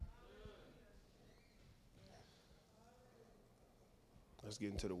Let's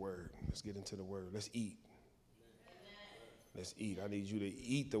get into the word. Let's get into the word. Let's eat. Let's eat. I need you to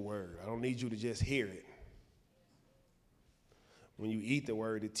eat the word. I don't need you to just hear it. When you eat the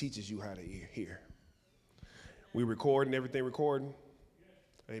word, it teaches you how to hear. We recording, everything recording?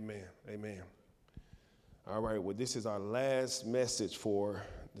 Amen. Amen. All right, well, this is our last message for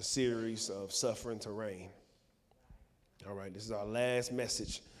the series of Suffering to Reign. All right, this is our last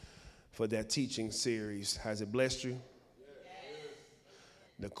message for that teaching series. Has it blessed you? Yes.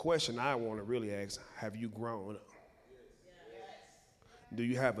 The question I want to really ask, have you grown? Yes. Do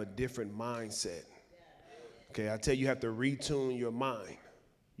you have a different mindset? Okay, I tell you, you have to retune your mind.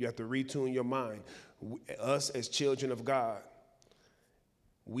 You have to retune your mind. Us as children of God,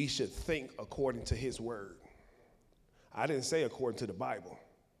 we should think according to his word. I didn't say according to the Bible.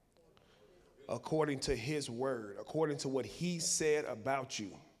 According to his word, according to what he said about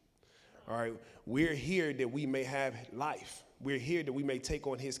you. All right, we're here that we may have life. We're here that we may take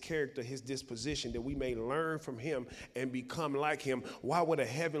on his character, his disposition, that we may learn from him and become like him. Why would a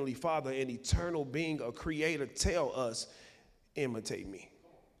heavenly father, an eternal being, a creator, tell us, imitate me?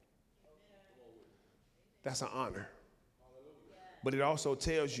 That's an honor. But it also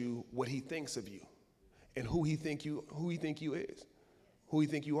tells you what he thinks of you and who he think you is, who he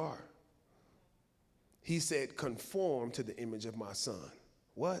think you are. He said, conform to the image of my son.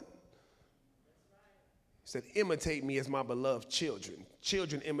 What? He said, imitate me as my beloved children.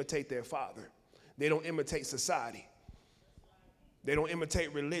 Children imitate their father. They don't imitate society. They don't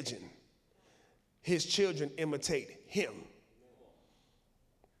imitate religion. His children imitate him.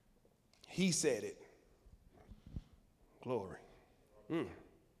 He said it. Glory.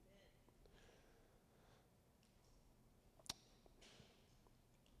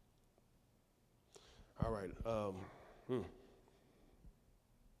 All right.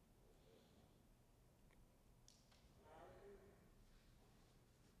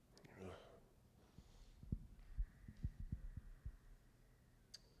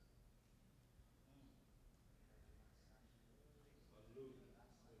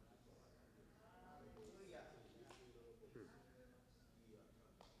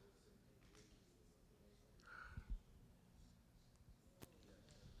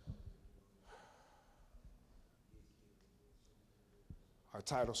 Our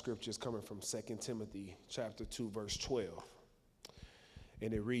title scripture is coming from 2 Timothy chapter 2, verse 12.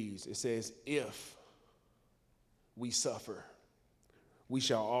 And it reads, it says, if we suffer, we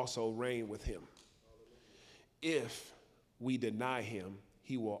shall also reign with him. If we deny him,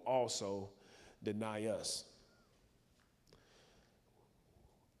 he will also deny us.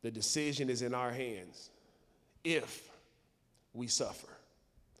 The decision is in our hands. If we suffer,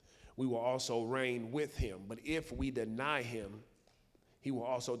 we will also reign with him. But if we deny him, he will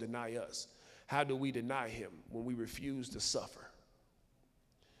also deny us. How do we deny him? When we refuse to suffer.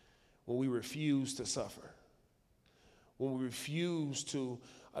 When we refuse to suffer. When we refuse to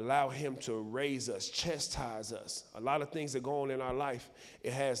allow him to raise us, chastise us. A lot of things that go on in our life,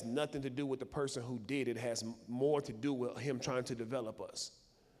 it has nothing to do with the person who did it. It has more to do with him trying to develop us.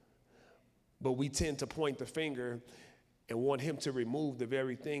 But we tend to point the finger and want him to remove the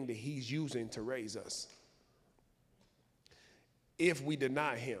very thing that he's using to raise us. If we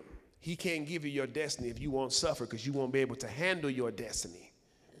deny him, he can't give you your destiny if you won't suffer, because you won't be able to handle your destiny.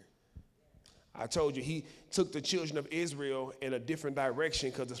 I told you, he took the children of Israel in a different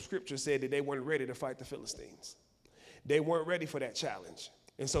direction because the scripture said that they weren't ready to fight the Philistines. They weren't ready for that challenge.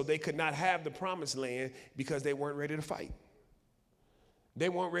 And so they could not have the promised land because they weren't ready to fight. They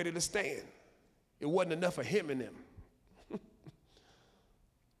weren't ready to stand. It wasn't enough of him and them.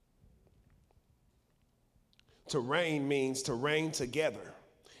 To reign means to reign together.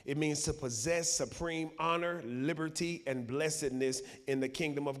 It means to possess supreme honor, liberty, and blessedness in the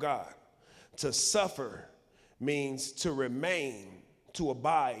kingdom of God. To suffer means to remain, to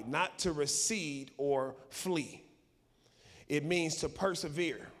abide, not to recede or flee. It means to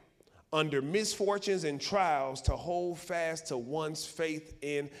persevere under misfortunes and trials, to hold fast to one's faith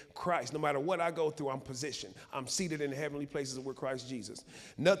in Christ. No matter what I go through, I'm positioned. I'm seated in heavenly places with Christ Jesus.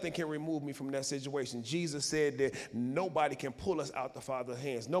 Nothing can remove me from that situation. Jesus said that nobody can pull us out the Father's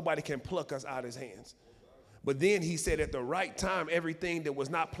hands. Nobody can pluck us out of his hands. But then he said at the right time, everything that was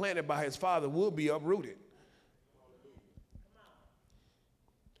not planted by his Father will be uprooted.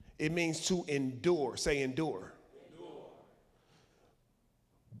 It means to endure. Say endure.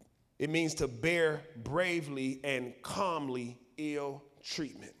 It means to bear bravely and calmly ill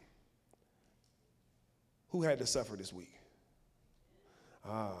treatment. Who had to suffer this week?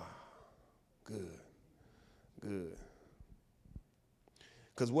 Good.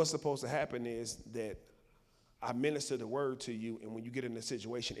 Because what's supposed to happen is that I minister the word to you, and when you get in a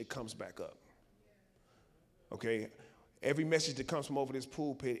situation, it comes back up. Okay? Every message that comes from over this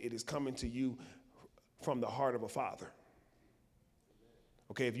pulpit, it is coming to you from the heart of a father.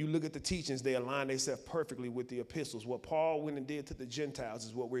 Okay, if you look at the teachings, they align themselves perfectly with the epistles. What Paul went and did to the Gentiles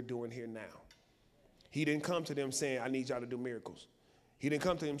is what we're doing here now. He didn't come to them saying, I need y'all to do miracles. He didn't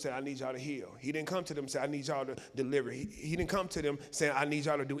come to them saying, I need y'all to heal. He didn't come to them saying, I need y'all to deliver. He didn't come to them saying, I need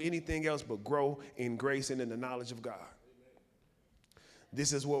y'all to do anything else but grow in grace and in the knowledge of God.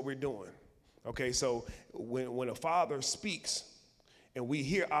 This is what we're doing. Okay, so when a father speaks and we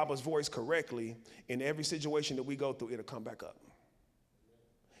hear Abba's voice correctly, in every situation that we go through, it'll come back up.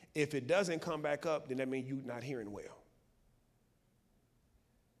 If it doesn't come back up, then that means you're not hearing well.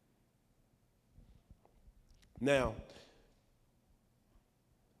 Now,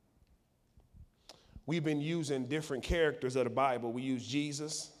 we've been using different characters of the Bible. We use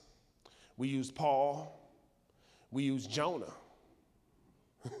Jesus. We use Paul. We use Jonah.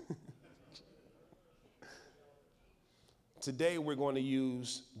 Today, we're going to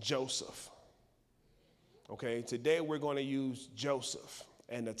use Joseph. Okay, today we're going to use Joseph.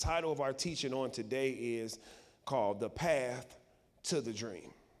 And the title of our teaching on today is called The Path to the Dream.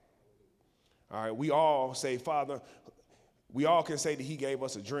 All right, we all say, Father, we all can say that he gave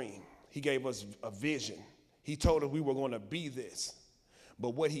us a dream. He gave us a vision. He told us we were going to be this.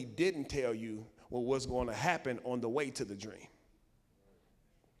 But what he didn't tell you was what's going to happen on the way to the dream.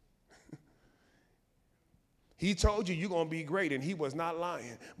 He told you you're going to be great, and he was not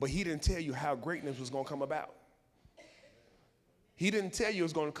lying. But he didn't tell you how greatness was going to come about. He didn't tell you it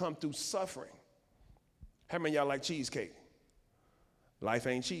was going to come through suffering. How many of y'all like cheesecake? Life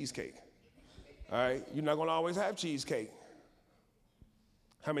ain't cheesecake. All right? You're not going to always have cheesecake.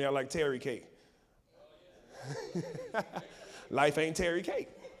 How many of y'all like terry cake? Life ain't terry cake.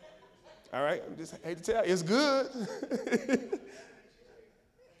 All right? I just hate to tell you. It's good.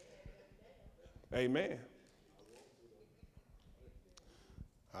 Amen.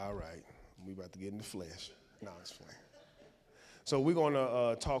 All right. We about to get in the flesh. No, it's fine. So we're going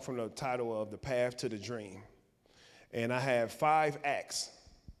to talk from the title of The Path to the Dream. And I have 5 acts,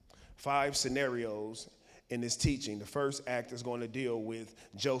 5 scenarios in this teaching. The first act is going to deal with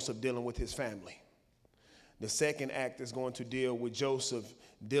Joseph dealing with his family. The second act is going to deal with Joseph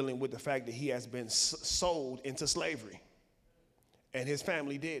dealing with the fact that he has been sold into slavery. And his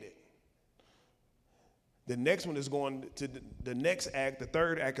family did it. The next one is going to, the next act, the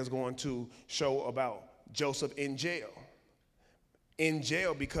third act is going to show about Joseph in jail. In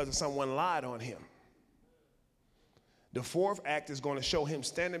jail because someone lied on him. The fourth act is going to show him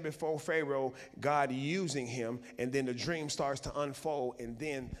standing before Pharaoh, God using him, and then the dream starts to unfold. And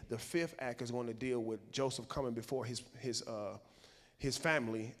then the fifth act is going to deal with Joseph coming before his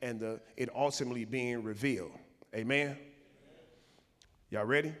family and it ultimately being revealed. Amen? Y'all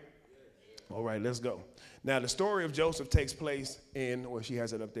ready? All right, let's go. Now, the story of Joseph takes place in, well, she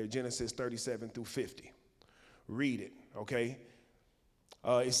has it up there, Genesis 37 through 50. Read it, okay?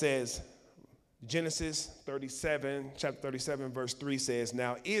 It says, Genesis 37, chapter 37, verse 3 says,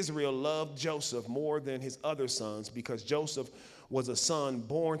 Now Israel loved Joseph more than his other sons because Joseph was a son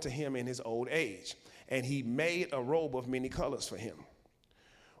born to him in his old age, and he made a robe of many colors for him.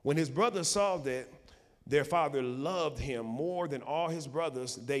 When his brothers saw that their father loved him more than all his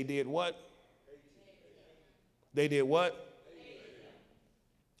brothers, they did what? They did what?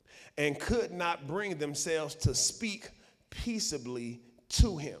 And could not bring themselves to speak peaceably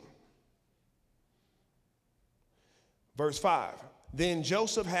to him. Verse 5, then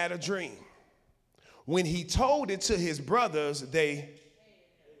Joseph had a dream. When he told it to his brothers, they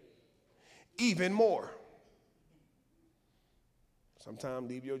even more. Sometimes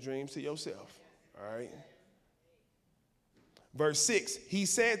leave your dreams to yourself, all right? Verse 6, he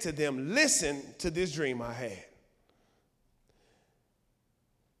said to them, listen to this dream I had.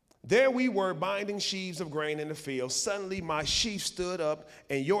 There we were binding sheaves of grain in the field. Suddenly my sheaf stood up,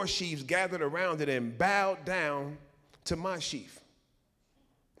 and your sheaves gathered around it and bowed down to my sheaf.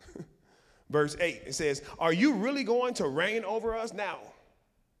 Verse 8, it says, are you really going to reign over us now?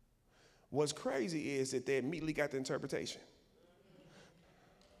 What's crazy is that they immediately got the interpretation.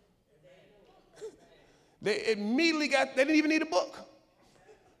 They didn't even need a book.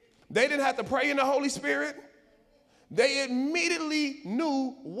 They didn't have to pray in the Holy Spirit. They immediately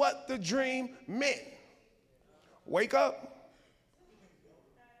knew what the dream meant. Wake up.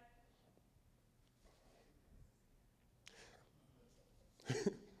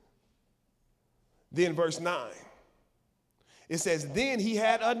 Then verse 9, it says, then he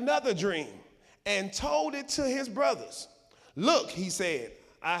had another dream and told it to his brothers. Look, he said,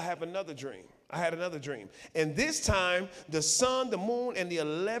 I have another dream. I had another dream. And this time, the sun, the moon, and the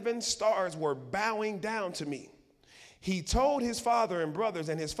 11 stars were bowing down to me. He told his father and brothers,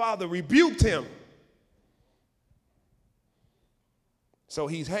 and his father rebuked him. So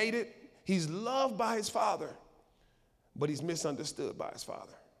he's hated, he's loved by his father, but he's misunderstood by his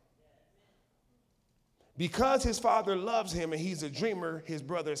father. Because his father loves him and he's a dreamer, his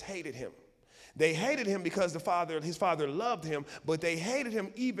brothers hated him. They hated him because his father loved him, but they hated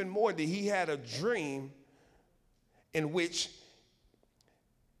him even more that he had a dream in which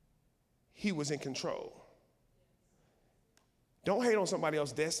he was in control. Don't hate on somebody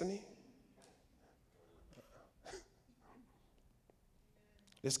else's destiny.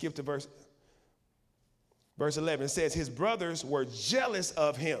 Let's skip to verse 11. It says, his brothers were jealous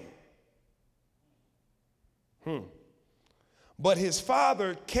of him. But his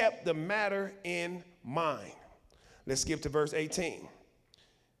father kept the matter in mind. Let's skip to verse 18.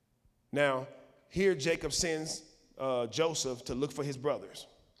 Now, here Jacob sends Joseph to look for his brothers.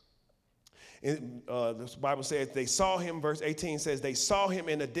 The Bible says they saw him, verse 18 says, they saw him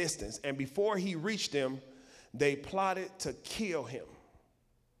in the distance, and before he reached them, they plotted to kill him.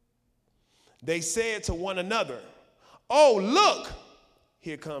 They said to one another, oh, look,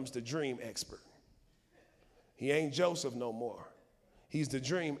 here comes the dream expert. He ain't Joseph no more. He's the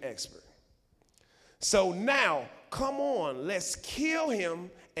dream expert. So now, come on, let's kill him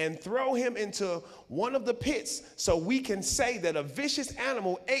and throw him into one of the pits so we can say that a vicious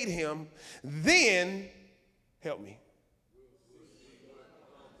animal ate him. Then, help me.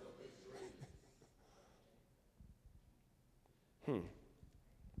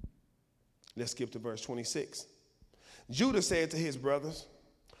 Let's skip to verse 26. Judah said to his brothers,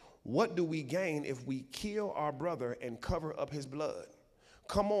 what do we gain if we kill our brother and cover up his blood?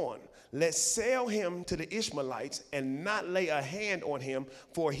 Come on, let's sell him to the Ishmaelites and not lay a hand on him,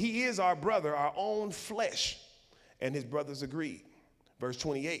 for he is our brother, our own flesh. And his brothers agreed. Verse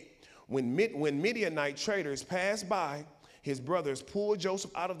 28, when Midianite traders passed by, his brothers pulled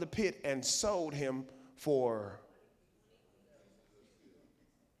Joseph out of the pit and sold him for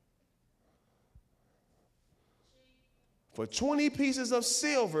 20 pieces of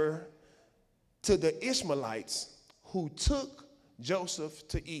silver to the Ishmaelites, who took Joseph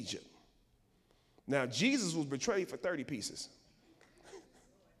to Egypt. Now, Jesus was betrayed for 30 pieces.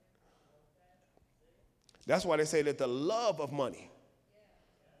 That's why they say that the love of money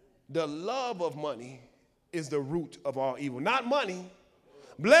is the root of all evil. Not money.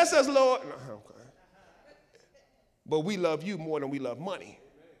 Bless us, Lord. No, okay. But we love you more than we love money.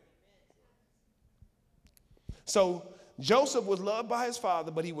 So Joseph was loved by his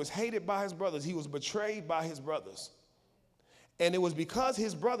father, but he was hated by his brothers. He was betrayed by his brothers. And it was because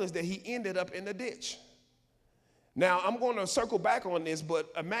his brothers that he ended up in the ditch. Now, I'm going to circle back on this,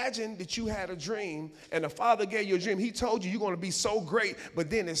 but imagine that you had a dream and the father gave you a dream. He told you you're going to be so great, but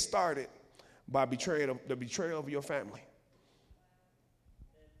then it started by the betrayal of your family.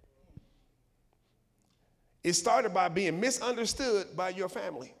 It started by being misunderstood by your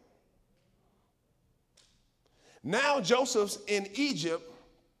family. Now Joseph's in Egypt,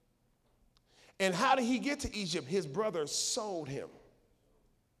 and how did he get to Egypt? His brother sold him.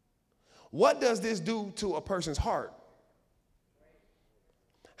 What does this do to a person's heart?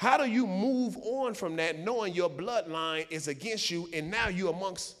 How do you move on from that knowing your bloodline is against you and now you're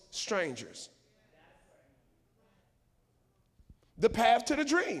amongst strangers? The path to the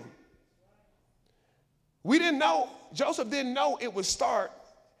dream. Joseph didn't know it would start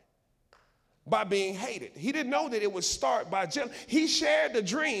by being hated. He didn't know that it would start by jealousy. He shared the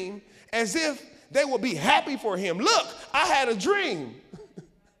dream as if they would be happy for him. Look, I had a dream.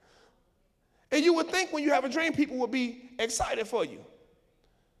 And you would think when you have a dream, people would be excited for you.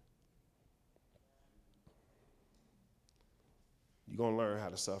 You're going to learn how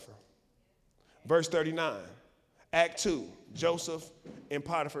to suffer. Verse 39, Act 2, Joseph in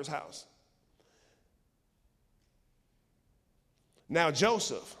Potiphar's house. Now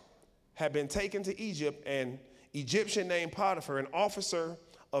Joseph had been taken to Egypt, and Egyptian named Potiphar, an officer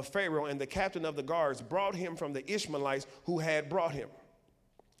of Pharaoh and the captain of the guards, brought him from the Ishmaelites who had brought him.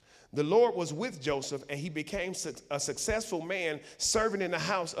 The Lord was with Joseph, and he became a successful man serving in the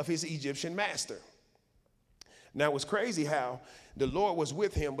house of his Egyptian master. Now, it was crazy how the Lord was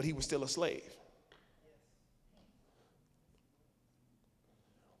with him, but he was still a slave.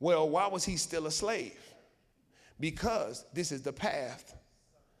 Well, why was he still a slave? Because this is the path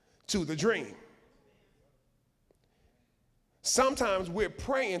to the dream. Sometimes we're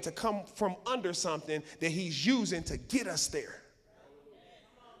praying to come from under something that he's using to get us there.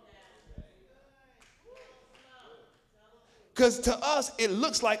 Because to us, it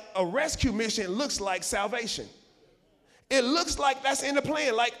looks like a rescue mission looks like salvation. It looks like that's in the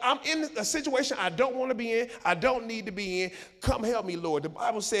plan. Like I'm in a situation I don't want to be in. I don't need to be in. Come help me, Lord. The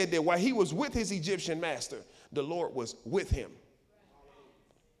Bible said that while he was with his Egyptian master, the Lord was with him.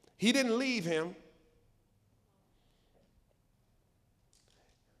 He didn't leave him.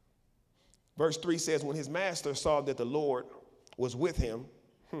 Verse 3 says, when his master saw that the Lord was with him,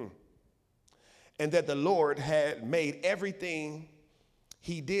 and that the Lord had made everything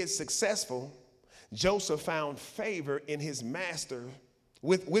he did successful, Joseph found favor in his master,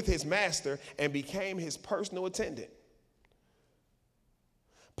 with his master, and became his personal attendant.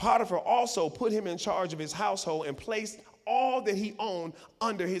 Potiphar also put him in charge of his household and placed all that he owned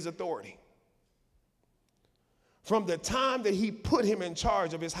under his authority. From the time that he put him in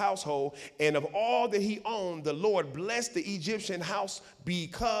charge of his household and of all that he owned, the Lord blessed the Egyptian house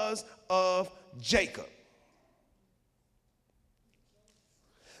because of Jacob.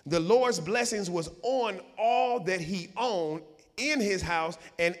 The Lord's blessings was on all that he owned in his house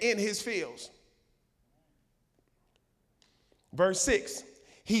and in his fields. Verse 6,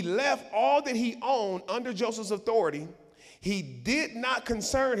 he left all that he owned under Joseph's authority. He did not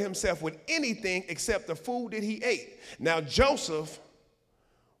concern himself with anything except the food that he ate. Now Joseph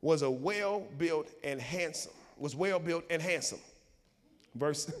was well-built and handsome.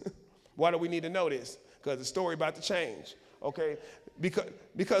 Verse, why do we need to know this? Because the story about to change, okay?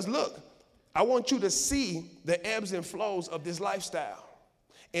 Because look, I want you to see the ebbs and flows of this lifestyle.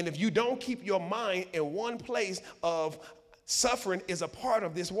 And if you don't keep your mind in one place of suffering is a part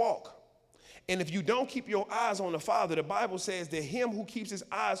of this walk. And if you don't keep your eyes on the Father, the Bible says that him who keeps his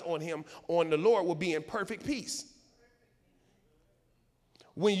eyes on him, on the Lord, will be in perfect peace.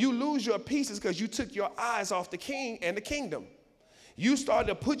 When you lose your peace, it's because you took your eyes off the King and the kingdom. You started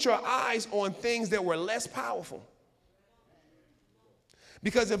to put your eyes on things that were less powerful.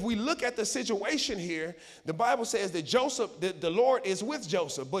 Because if we look at the situation here, the Bible says that the Lord is with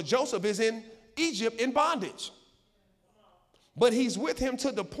Joseph, but Joseph is in Egypt in bondage. But he's with him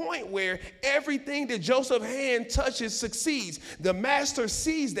to the point where everything that Joseph's hand touches succeeds. The master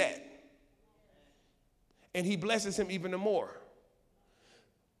sees that. And he blesses him even more.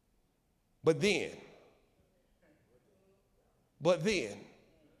 But then,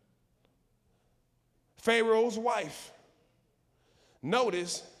 Pharaoh's wife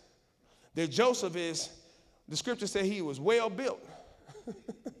noticed that Joseph the scripture said he was well built.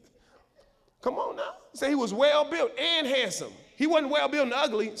 Come on now. Say he was well built and handsome. He wasn't well built and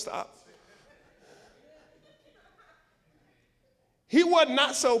ugly. Stop. He was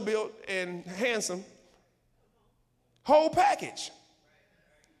not so built and handsome. Whole package.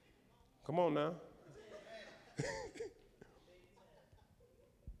 Come on now.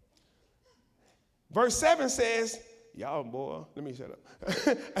 Verse 7 says, y'all boy, let me shut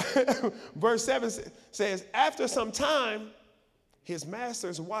up. Verse 7 says, after some time, his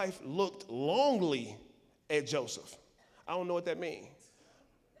master's wife looked longingly at Joseph. I don't know what that means.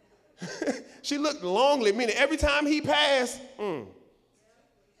 She looked longingly, meaning every time he passed,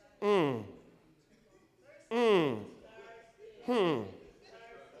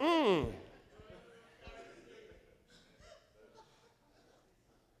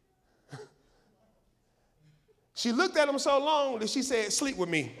 She looked at him so long that she said, sleep with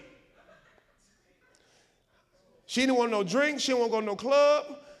me. She didn't want no drink. She didn't want to go to no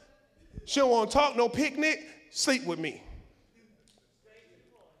club. She didn't want to talk, no picnic. Sleep with me.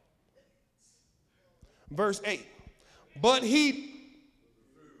 Verse 8. But he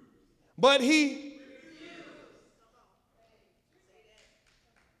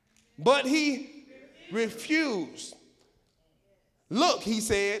refused. Look, he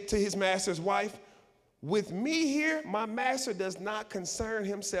said to his master's wife, with me here, my master does not concern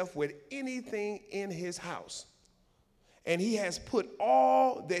himself with anything in his house. And he has put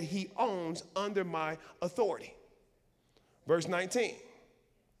all that he owns under my authority. Verse 19.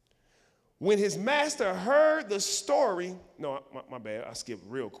 When his master heard the story, no, my bad, I skipped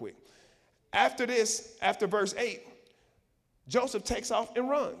real quick. After this, after verse 8, Joseph takes off and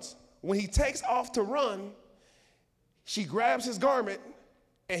runs. When he takes off to run, she grabs his garment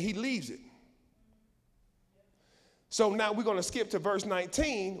and he leaves it. So now we're going to skip to verse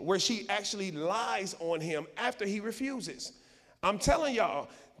 19 where she actually lies on him after he refuses. I'm telling y'all,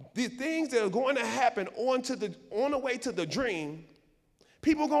 the things that are going to happen on the way to the dream,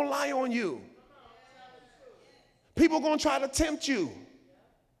 people are going to lie on you. People are going to try to tempt you.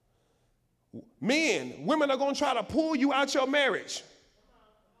 Women are going to try to pull you out your marriage.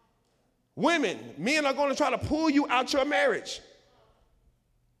 Men are going to try to pull you out your marriage.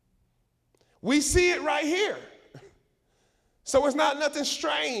 We see it right here. So it's not nothing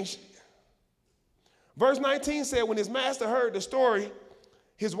strange. Verse 19 said, when his master heard the story,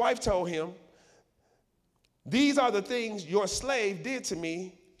 his wife told him, these are the things your slave did to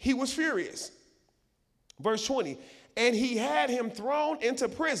me. He was furious. Verse 20, and he had him thrown into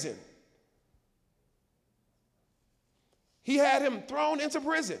prison. He had him thrown into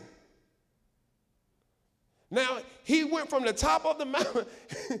prison. Now, he went from the top of the mountain.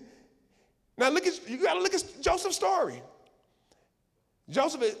 Now, you got to look at Joseph's story.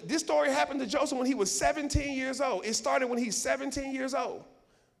 This story happened to Joseph when he was 17 years old. It started when he's 17 years old.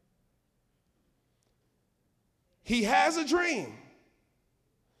 He has a dream.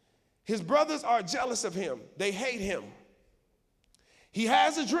 His brothers are jealous of him. They hate him. He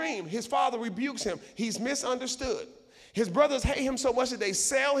has a dream. His father rebukes him. He's misunderstood. His brothers hate him so much that they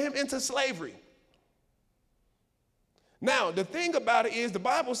sell him into slavery. Now, the thing about it is the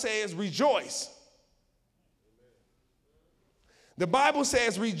Bible says rejoice. The Bible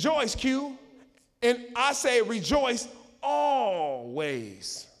says rejoice, Q, and I say rejoice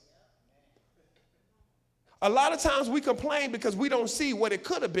always. A lot of times we complain because we don't see what it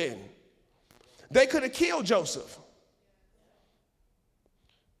could have been. They could have killed Joseph.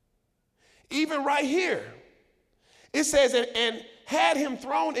 Even right here, it says, and had him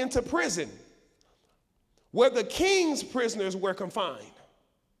thrown into prison where the king's prisoners were confined.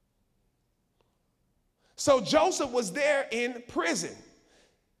 So Joseph was there in prison.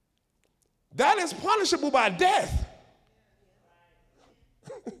 That is punishable by death.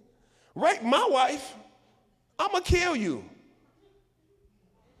 Rape my wife, I'm going to kill you.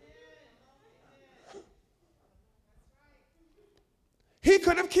 He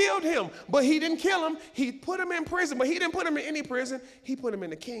could have killed him, but he didn't kill him. He put him in prison, but he didn't put him in any prison. He put him in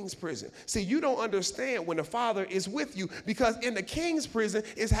the king's prison. See, you don't understand when the Father is with you, because in the king's prison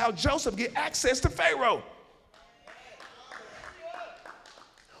is how Joseph get access to Pharaoh.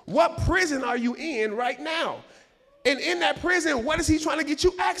 What prison are you in right now? And in that prison, what is he trying to get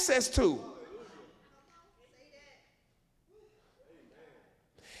you access to?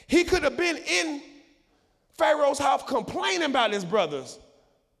 He could have been in Pharaoh's house complaining about his brothers.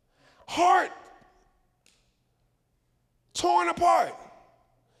 Heart torn apart.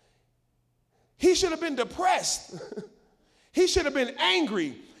 He should have been depressed. He should have been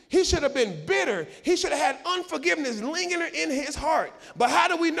angry. He should have been bitter. He should have had unforgiveness lingering in his heart. But how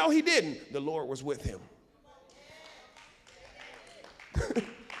do we know he didn't? The Lord was with him.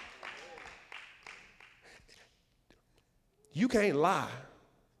 You can't lie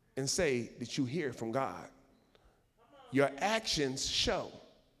and say that you hear from God. Your actions show.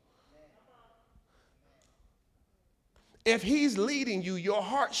 If he's leading you, your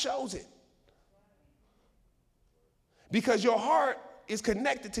heart shows it. Because your heart is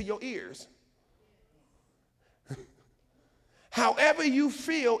connected to your ears. However you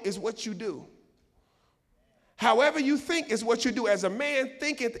feel is what you do. However you think is what you do. As a man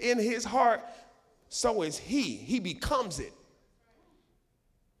thinketh in his heart, so is he. He becomes it.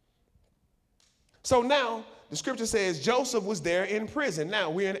 So now, the scripture says Joseph was there in prison. Now,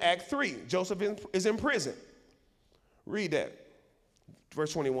 we're in Act 3. Joseph is in prison. Read that.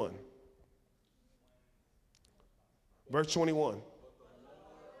 Verse 21. Verse 21.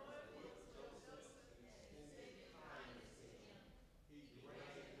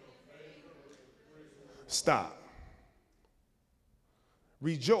 Stop.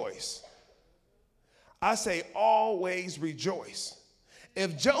 Rejoice. I say always rejoice.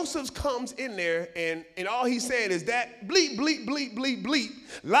 If Joseph comes in there and all he's saying is that bleep, bleep, bleep, bleep, bleep,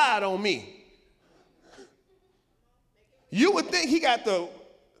 lied on me, you would think he got the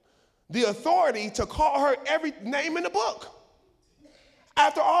authority to call her every name in the book.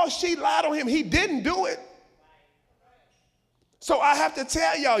 After all, she lied on him. He didn't do it. So I have to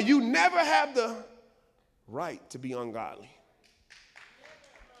tell y'all, you never have the right to be ungodly.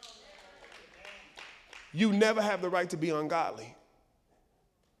 You never have the right to be ungodly.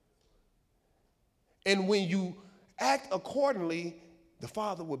 And when you act accordingly, the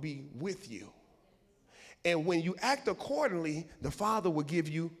Father will be with you. And when you act accordingly, the Father will give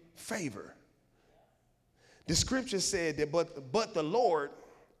you favor. The scripture said that, but the Lord,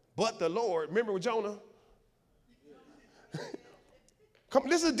 remember with Jonah?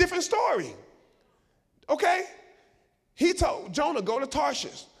 This is a different story. Okay? He told Jonah, go to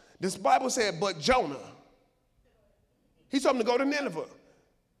Tarshish. This Bible said, but Jonah. He told him to go to Nineveh.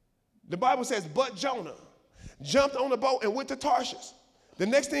 The Bible says, but Jonah jumped on the boat and went to Tarshish. The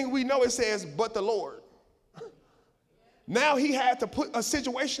next thing we know, it says, but the Lord. Now he had to put a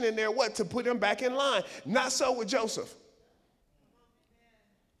situation in there, to put him back in line. Not so with Joseph.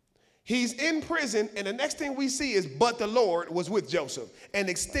 He's in prison, and the next thing we see is, but the Lord was with Joseph and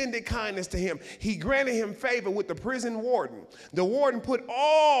extended kindness to him. He granted him favor with the prison warden. The warden put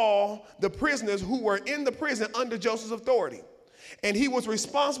all the prisoners who were in the prison under Joseph's authority, and he was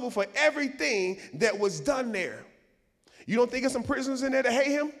responsible for everything that was done there. You don't think there's some prisoners in there that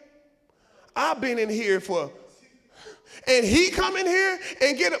hate him? I've been in here and he come in here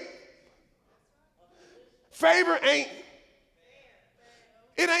and get a favor.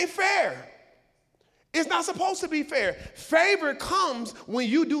 It ain't fair. It's not supposed to be fair. Favor comes when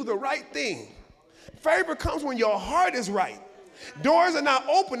you do the right thing. Favor comes when your heart is right. Doors are not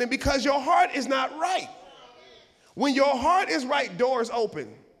opening because your heart is not right. When your heart is right, doors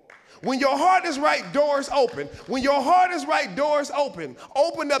open. When your heart is right, doors open. When your heart is right, doors open.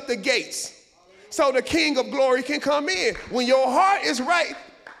 Open up the gates so the King of Glory can come in. When your heart is right,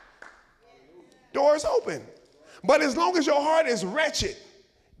 doors open. But as long as your heart is wretched,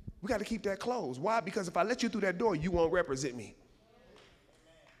 we got to keep that closed. Why? Because if I let you through that door, you won't represent me.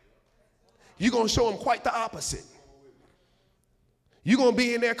 You're going to show them quite the opposite. You're going to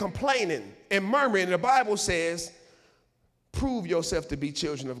be in there complaining and murmuring. The Bible says, prove yourself to be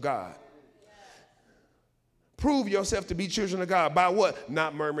children of God. Prove yourself to be children of God. By what?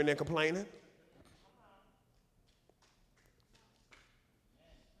 Not murmuring and complaining.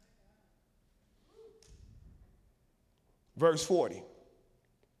 Verse 40.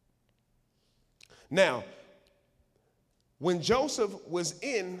 Now, when Joseph is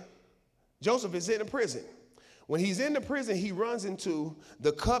in a prison. When he's in the prison, he runs into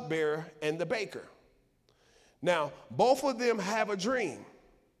the cupbearer and the baker. Now, both of them have a dream.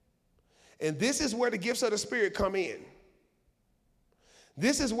 And this is where the gifts of the Spirit come in.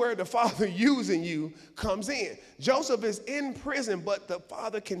 This is where the Father using you comes in. Joseph is in prison, but the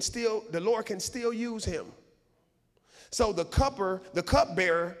Lord can still use him. So the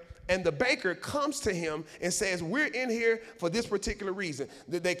cupbearer and the baker comes to him and says, we're in here for this particular reason.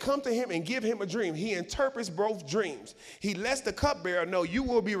 They come to him and give him a dream. He interprets both dreams. He lets the cupbearer know you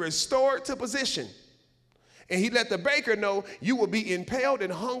will be restored to position. And he let the baker know you will be impaled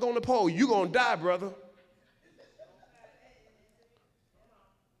and hung on the pole. You're going to die, brother.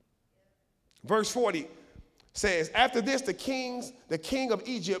 Verse 40 says, after this, the king of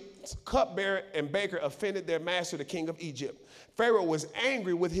Egypt's cupbearer and baker offended their master, the king of Egypt. Pharaoh was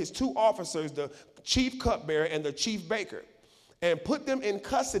angry with his two officers, the chief cupbearer and the chief baker, and put them in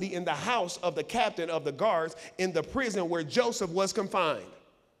custody in the house of the captain of the guards in the prison where Joseph was confined.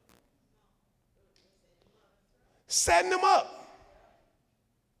 Setting them up.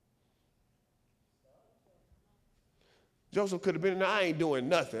 Joseph could have been, I ain't doing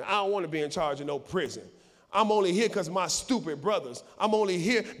nothing. I don't want to be in charge of no prison. I'm only here because my stupid brothers. I'm only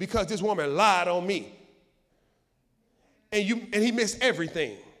here because this woman lied on me. And he missed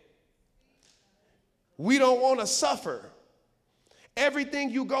everything. We don't want to suffer. Everything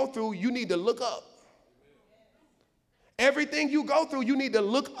you go through, you need to look up. Everything you go through, you need to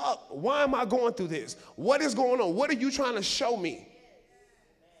look up. Why am I going through this? What is going on? What are you trying to show me?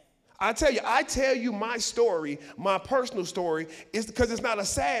 I tell you my story, my personal story, is because it's not a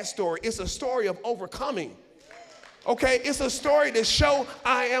sad story. It's a story of overcoming. Okay, it's a story to show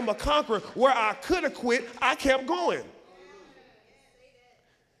I am a conqueror. Where I could have quit, I kept going.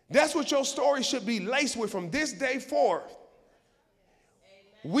 That's what your story should be laced with from this day forth.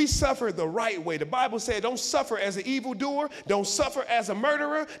 We suffer the right way. The Bible said don't suffer as an evildoer, don't suffer as a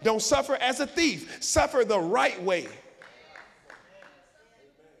murderer, don't suffer as a thief. Suffer the right way.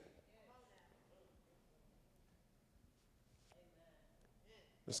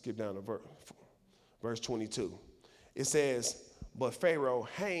 Let's skip down to verse 22. It says, but Pharaoh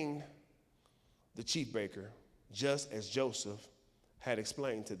hanged the chief baker just as Joseph had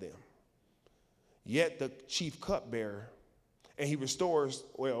explained to them. Yet the chief cupbearer, and he restores,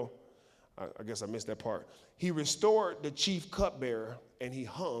 I guess I missed that part. He restored the chief cupbearer and he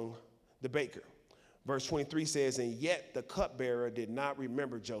hung the baker. Verse 23 says, and yet the cupbearer did not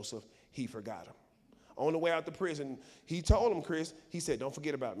remember Joseph, he forgot him. On the way out the prison, he told him, Chris, he said, don't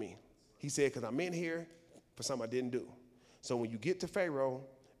forget about me. He said, because I'm in here for something I didn't do. So when you get to Pharaoh,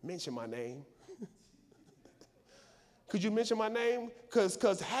 mention my name. Could you mention my name?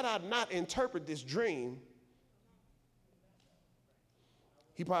 Because had I not interpreted this dream,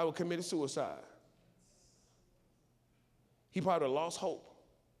 he probably would have committed suicide. He probably would have lost hope.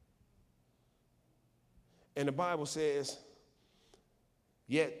 And the Bible says,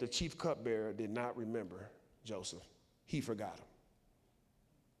 yet the chief cupbearer did not remember Joseph. He forgot him.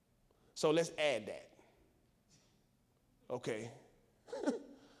 So let's add that. Okay.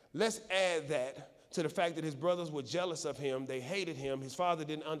 Let's add that to the fact that his brothers were jealous of him. They hated him. His father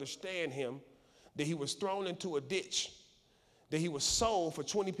didn't understand him, that he was thrown into a ditch, that he was sold for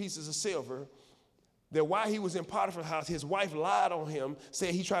 20 pieces of silver, that while he was in Potiphar's house, his wife lied on him,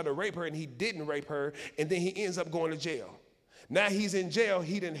 said he tried to rape her and he didn't rape her, and then he ends up going to jail. Now he's in jail.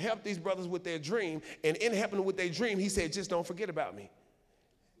 He didn't help these brothers with their dream, and in helping them with their dream, he said, just don't forget about me.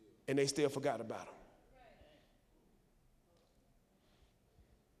 And they still forgot about him.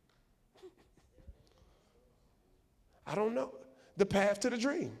 I don't know the path to the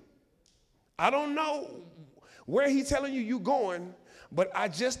dream. I don't know where he's telling you you're going, but I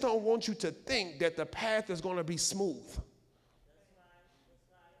just don't want you to think that the path is going to be smooth.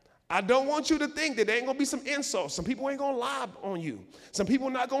 I don't want you to think that there ain't going to be some insults. Some people ain't going to lie on you. Some people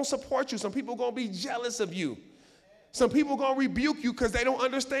not going to support you. Some people going to be jealous of you. Some people going to rebuke you because they don't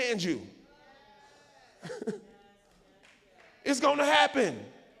understand you. It's going to happen.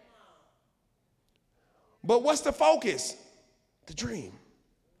 But what's the focus? The dream.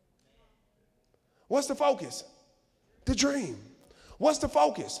 What's the focus? The dream. What's the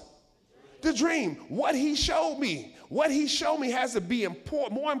focus? The dream. What he showed me. What he showed me has to be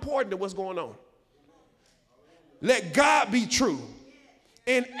more important than what's going on. Let God be true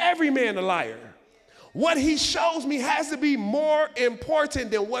and every man a liar. What he shows me has to be more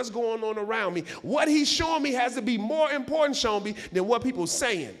important than what's going on around me. What he's showing me has to be more important, showing me, than what people are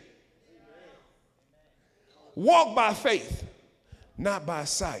saying. Walk by faith, not by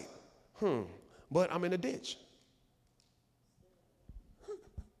sight. But I'm in a ditch.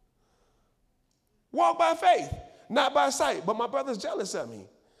 Walk by faith, not by sight. But my brother's jealous of me.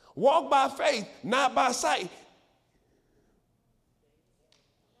 Walk by faith, not by sight.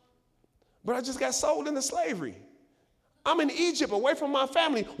 But I just got sold into slavery. I'm in Egypt, away from my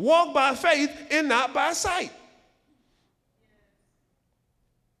family. Walk by faith and not by sight.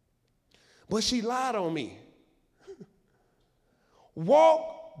 But she lied on me.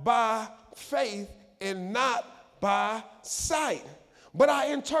 Walk by faith and not by sight. But I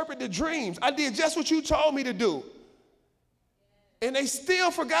interpret the dreams. I did just what you told me to do. And they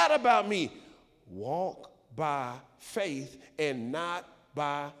still forgot about me. Walk by faith and not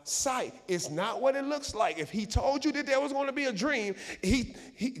by sight. It's not what it looks like. If he told you that there was going to be a dream,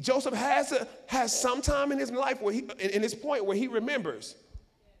 Joseph has some time in his life where in his point where he remembers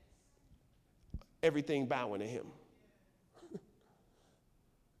everything bowing to him.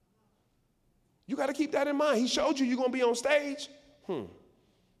 You got to keep that in mind. He showed you you're going to be on stage.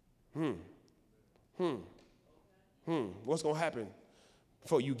 What's going to happen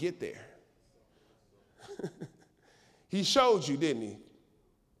before you get there? He showed you, didn't he?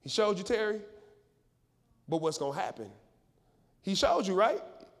 He showed you, Terry. But what's going to happen? He showed you, right?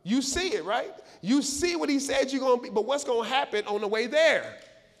 You see it, right? You see what he said you're going to be. But what's going to happen on the way there?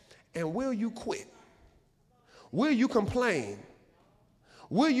 And will you quit? Will you complain?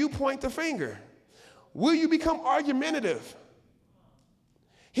 Will you point the finger? Will you become argumentative?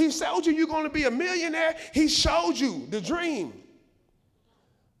 He showed you you're going to be a millionaire. He showed you the dream.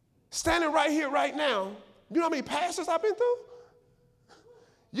 Standing right here, right now, you know how many pastors I've been through?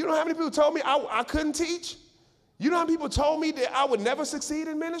 You know how many people told me I couldn't teach? You know how many people told me that I would never succeed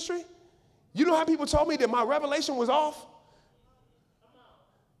in ministry? You know how many people told me that my revelation was off?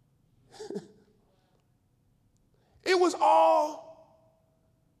 It was all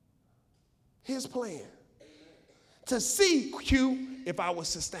his plan. To see, Q, if I would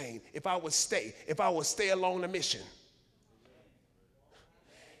sustain, if I would stay along the mission.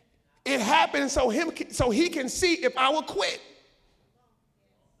 It happened so he can see if I would quit.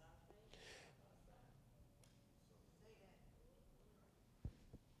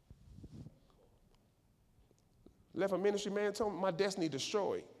 Left a ministry man, told me my destiny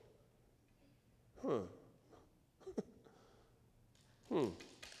destroyed.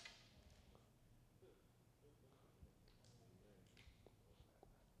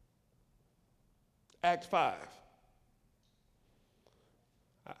 Act 5.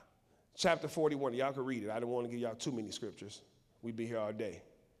 Chapter 41. Y'all can read it. I don't want to give y'all too many scriptures. We'd be here all day.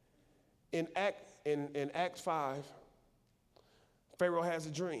 In Act 5, Pharaoh has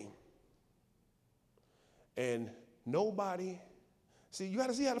a dream. And nobody, see, you got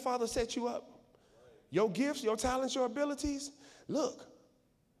to see how the Father set you up. Your gifts, your talents, your abilities. Look,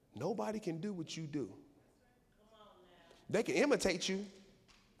 nobody can do what you do. They can imitate you.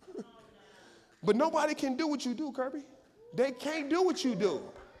 But nobody can do what you do, Kirby. They can't do what you do.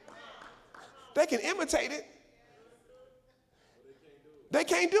 They can imitate it. They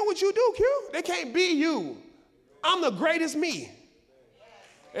can't do what you do, Q. They can't be you. I'm the greatest me.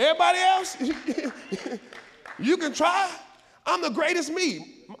 Everybody else, you can try. I'm the greatest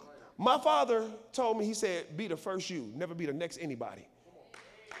me. My father told me, he said, be the first you, never be the next anybody.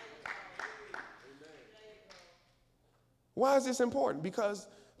 Why is this important? Because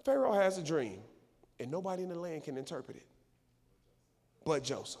Pharaoh has a dream, and nobody in the land can interpret it but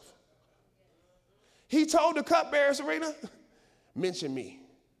Joseph. He told the cupbearer, Serena, mention me.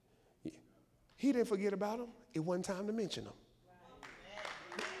 He didn't forget about him. It wasn't time to mention him.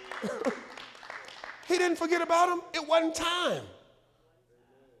 He didn't forget about him. It wasn't time.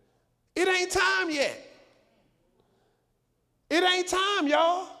 It ain't time yet. It ain't time,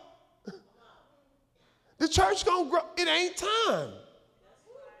 y'all. The church gonna grow. It ain't time.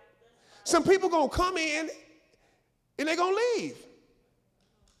 Some people gonna come in and they gonna leave.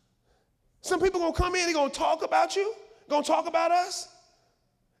 Some people gonna come in, they gonna talk about you, gonna talk about us.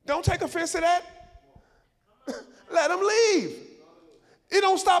 Don't take offense to that. Let them leave. It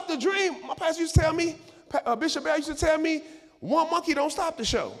don't stop the dream. My pastor used to tell me, Bishop Bell used to tell me, one monkey don't stop the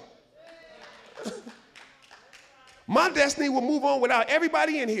show. My destiny will move on without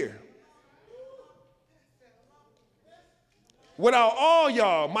everybody in here. Without all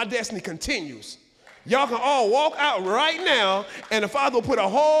y'all, my destiny continues. Y'all can all walk out right now, and the Father will put a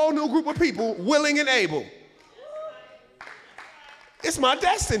whole new group of people willing and able. It's my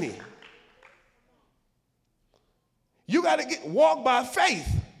destiny. You got to walk by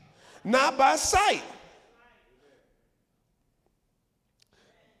faith, not by sight.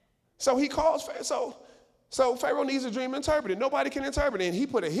 So he calls, so Pharaoh needs a dream interpreted. Nobody can interpret it. And he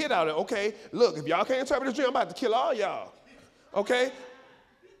put a hit out of it. Okay, look, if y'all can't interpret this dream, I'm about to kill all y'all. Okay?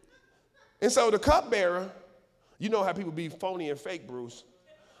 And so the cupbearer, you know how people be phony and fake, Bruce.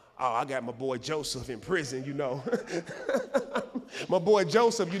 Oh, I got my boy Joseph in prison, you know. My boy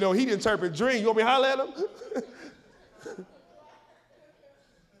Joseph, you know, he interpret dreams. You want me to holler at him?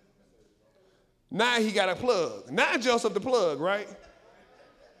 Now he got a plug. Now Joseph the plug, right?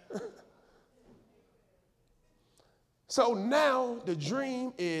 So now the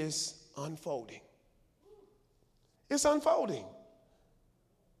dream is unfolding. It's unfolding.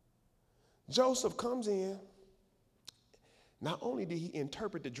 Joseph comes in. Not only did he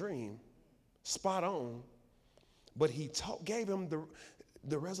interpret the dream spot on, but he gave him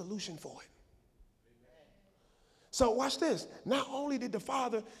the resolution for it. So watch this. Not only did the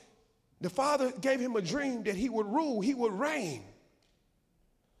father gave him a dream that he would rule, he would reign.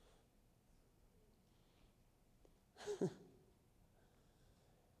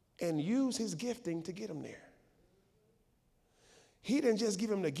 And use his gifting to get him there. He didn't just give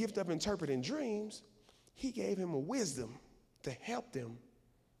him the gift of interpreting dreams. He gave him a wisdom to help them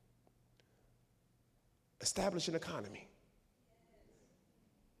establish an economy.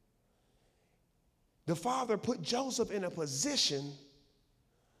 The father put Joseph in a position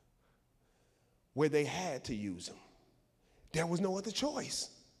where they had to use him. There was no other choice.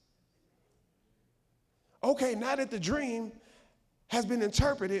 Okay, now that the dream has been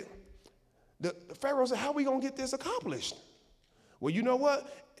interpreted, the Pharaoh said, how are we going to get this accomplished? Well, you know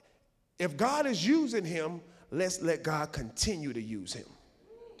what? If God is using him, let's let God continue to use him.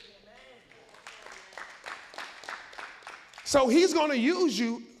 So he's going to use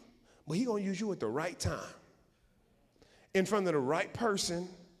you, but he's going to use you at the right time, in front of the right person,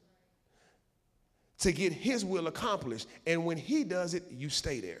 to get his will accomplished. And when he does it, you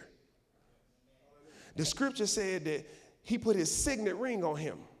stay there. The scripture said that he put his signet ring on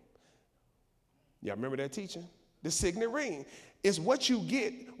him. Y'all remember that teaching? The signet ring is what you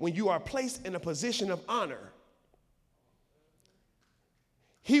get when you are placed in a position of honor.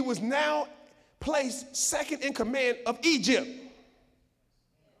 He was now placed second in command of Egypt.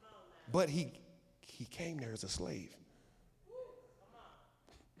 But he came there as a slave.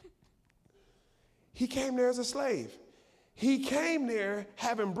 He came there as a slave. He came there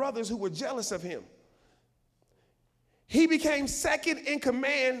having brothers who were jealous of him. He became second in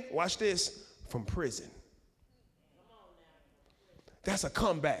command, watch this, from prison. That's a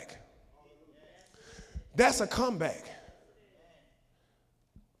comeback. That's a comeback.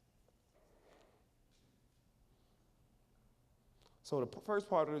 So the first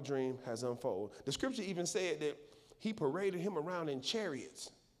part of the dream has unfolded. The scripture even said that he paraded him around in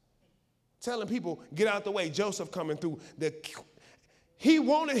chariots, telling people, get out the way, Joseph coming through.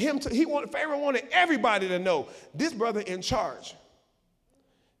 Pharaoh wanted everybody to know this brother in charge.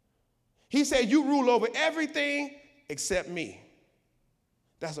 He said, you rule over everything except me.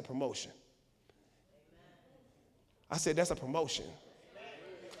 That's a promotion. I said, that's a promotion.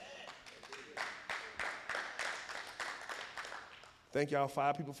 Thank y'all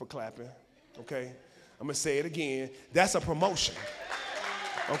 5 people for clapping, okay? I'm going to say it again. That's a promotion,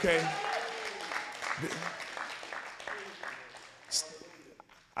 okay?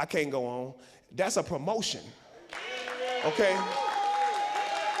 I can't go on. That's a promotion. Okay?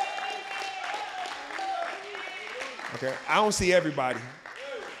 Okay, I don't see everybody.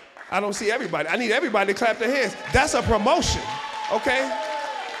 I don't see everybody. I need everybody to clap their hands. That's a promotion, okay?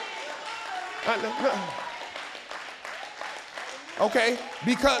 No. Okay,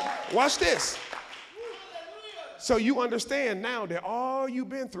 because, watch this. So you understand now that all you've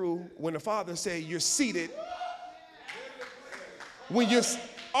been through, when the Father said you're seated,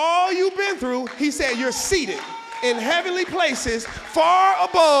 all you've been through, he said you're seated in heavenly places, far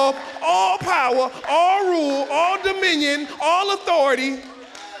above all power, all rule, all dominion, all authority.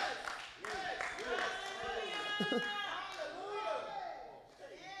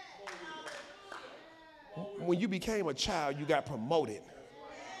 When you became a child, you got promoted.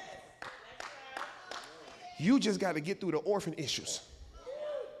 You just got to get through the orphan issues.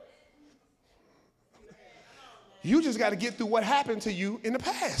 You just got to get through what happened to you in the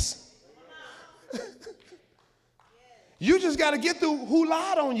past. You just got to get through who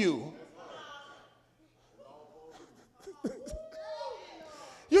lied on you.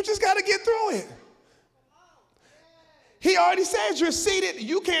 You just got to get through it. He already said you're seated.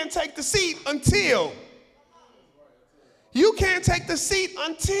 You can't take the seat until. You can't take the seat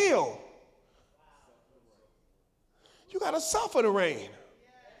until. You got to suffer the rain.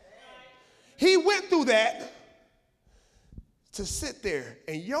 He went through that to sit there.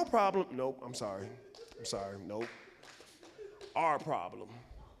 And your problem, nope, I'm sorry, nope. Our problem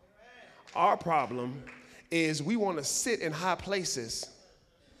is we want to sit in high places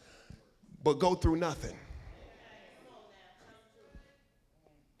but go through nothing.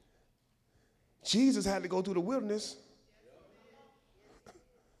 Jesus had to go through the wilderness.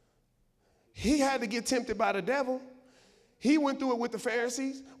 He had to get tempted by the devil. He went through it with the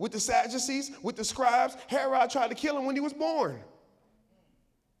Pharisees, with the Sadducees, with the scribes. Herod tried to kill him when he was born.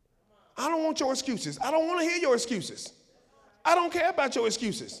 I don't want your excuses. I don't want to hear your excuses. I don't care about your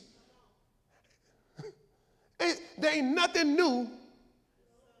excuses. There ain't nothing new.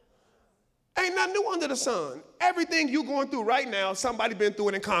 Ain't nothing new under the sun. Everything you going through right now, somebody been through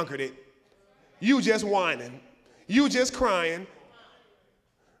it and conquered it. You just whining. You just crying.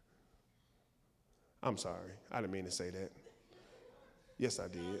 I'm sorry. I didn't mean to say that. Yes, I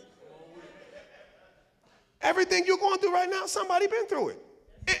did. Everything you're going through right now, somebody been through it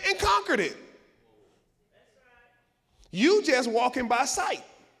and conquered it. You just walking by sight.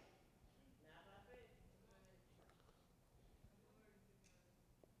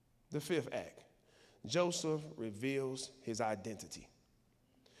 The fifth act, Joseph reveals his identity.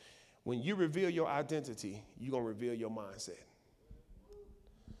 When you reveal your identity, you're going to reveal your mindset.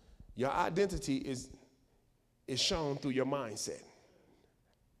 Your identity is shown through your mindset.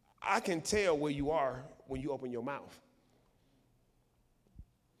 I can tell where you are when you open your mouth.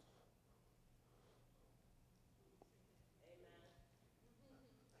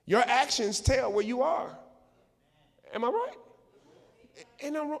 Your actions tell where you are. Am I right?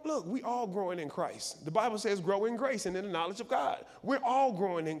 And look, we all growing in Christ. The Bible says grow in grace and in the knowledge of God. We're all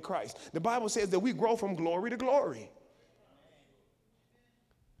growing in Christ. The Bible says that we grow from glory to glory.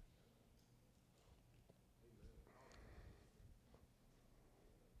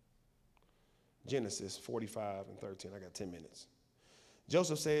 Genesis 45 and 13. I got 10 minutes.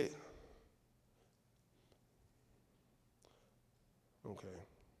 Joseph said, okay.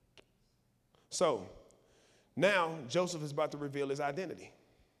 So now Joseph is about to reveal his identity.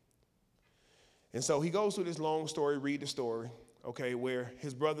 And so he goes through this long story, read the story, okay, where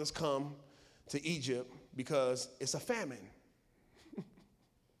his brothers come to Egypt because it's a famine.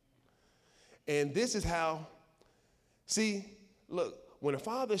 And this is how, see, look, when a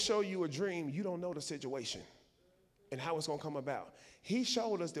father shows you a dream, you don't know the situation and how it's going to come about. He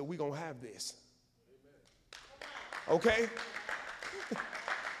showed us that we're going to have this. Okay?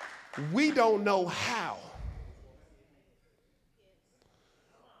 We don't know how.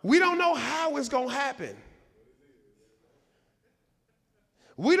 We don't know how it's going to happen.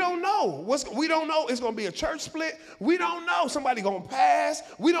 We don't know. We don't know it's going to be a church split. We don't know. Somebody going to pass.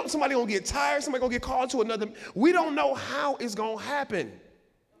 Somebody going to get tired. Somebody going to get called to another. We don't know how it's going to happen.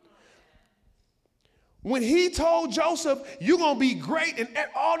 When he told Joseph, you're going to be great and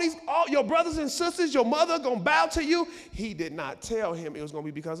all your brothers and sisters, your mother going to bow to you, he did not tell him it was going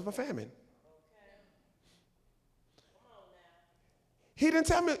to be because of a famine. He didn't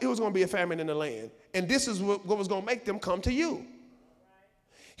tell me it was going to be a famine in the land. And this is what was going to make them come to you.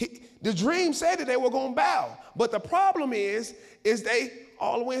 The dream said that they were going to bow. But the problem is they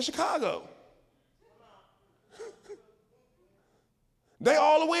all the way in Chicago. They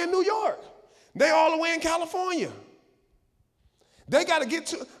all the way in New York. They all the way in California. They got to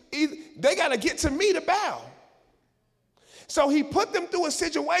get to me to bow. So he put them through a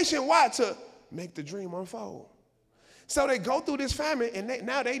situation. Why? To make the dream unfold. So they go through this famine, and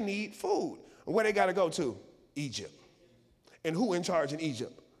now they need food. Where they got to go to? Egypt. And who in charge in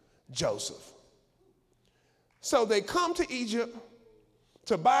Egypt? Joseph. So they come to Egypt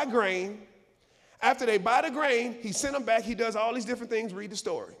to buy grain. After they buy the grain, he sent them back. He does all these different things. Read the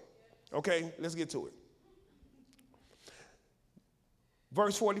story. Okay, let's get to it.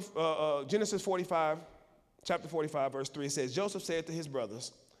 Verse 40, Genesis 45, chapter 45, verse 3, it says, Joseph said to his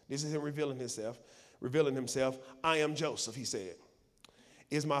brothers, this is him revealing himself, I am Joseph, he said.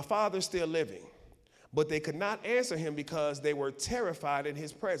 Is my father still living? But they could not answer him because they were terrified in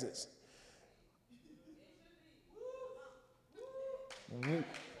his presence.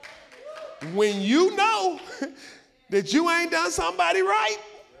 When you know that you ain't done somebody right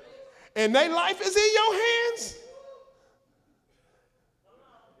and their life is in your hands,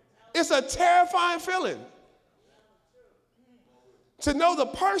 it's a terrifying feeling. To know the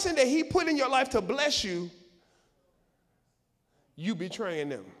person that he put in your life to bless you, you betraying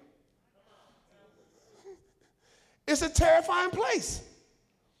them. It's a terrifying place.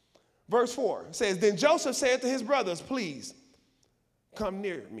 Verse 4 says, Then Joseph said to his brothers, Please come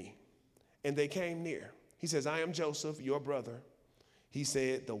near me. And they came near. He says, I am Joseph, your brother. He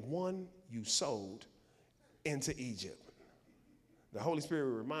said, the one you sold into Egypt. The Holy Spirit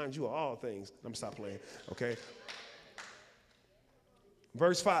will remind you of all things. Let me stop playing, okay?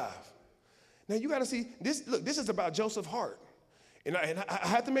 Verse 5. Now you got to see, this. Look, this is about Joseph's heart. And I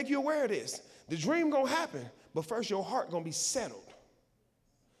have to make you aware of this. The dream going to happen, but first your heart going to be settled.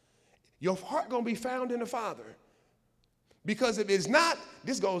 Your heart going to be found in the Father. Because if it's not,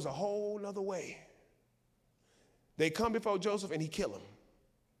 this goes a whole nother way. They come before Joseph and he kill him.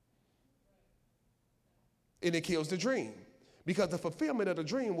 And it kills the dream. Because the fulfillment of the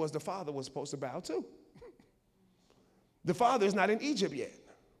dream was the father was supposed to bow to. The father is not in Egypt yet.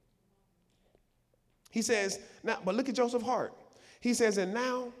 He says, now, but look at Joseph's heart. He says, and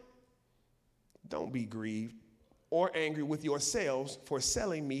now, don't be grieved or angry with yourselves for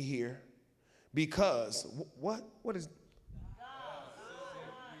selling me here. Because, what is...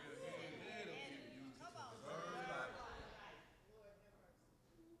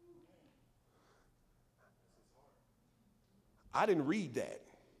 I didn't read that.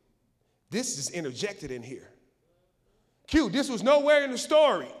 This is interjected in here. Q, this was nowhere in the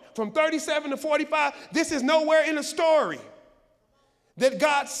story. From 37 to 45, this is nowhere in the story that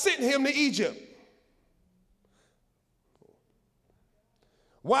God sent him to Egypt.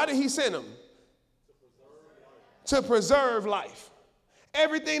 Why did he send him? To preserve life.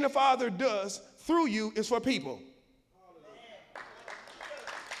 Everything the Father does through you is for people.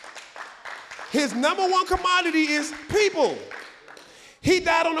 His number one commodity is people. He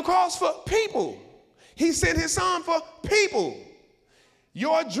died on the cross for people. He sent his son for people.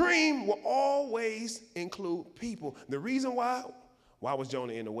 Your dream will always include people. The reason why was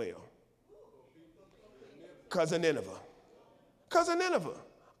Jonah in the whale? Because of Nineveh. Because of Nineveh.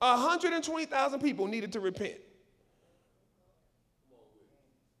 120,000 people needed to repent.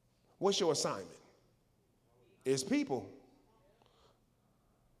 What's your assignment? It's people.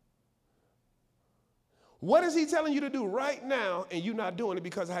 What is he telling you to do right now and you're not doing it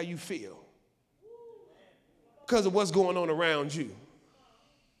because of how you feel? Because of what's going on around you.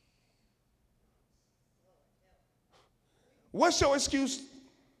 What's your excuse?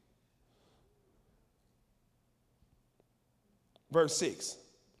 Verse 6.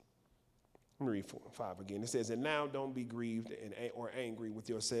 Let me read 4 and 5 again. It says, and now don't be grieved or angry with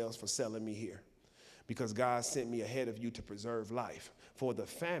yourselves for selling me here, because God sent me ahead of you to preserve life. For the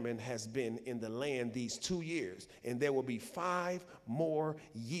famine has been in the land these 2 years, and there will be 5 more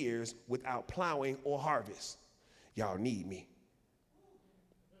years without plowing or harvest. Y'all need me.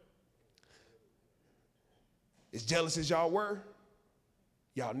 As jealous as y'all were,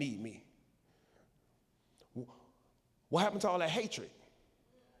 y'all need me. What happened to all that hatred?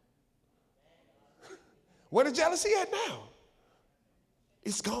 Where the jealousy at now?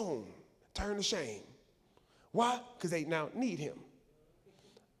 It's gone. Turn to shame. Why? Because they now need him.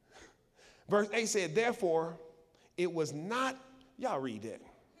 Verse 8 said, therefore, it was not, y'all read that.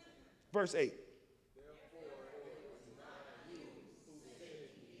 Verse 8.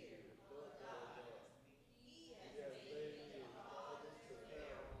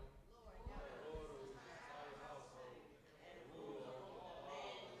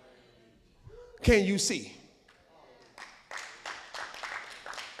 Can you see?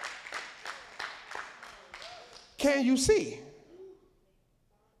 Can you see?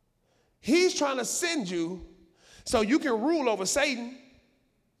 He's trying to send you so you can rule over Satan.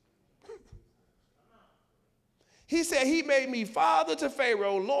 He said he made me father to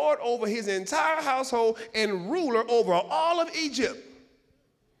Pharaoh, Lord over his entire household, and ruler over all of Egypt.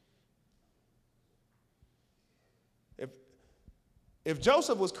 If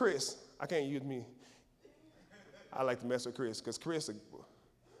Joseph was Chris, I can't use me. I like to mess with Chris because Chris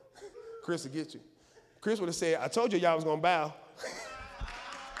will get you. Chris would have said, I told you y'all was going to bow.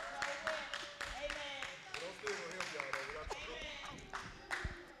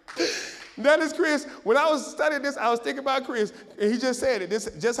 That is Chris. When I was studying this, I was thinking about Chris, and he just said it. This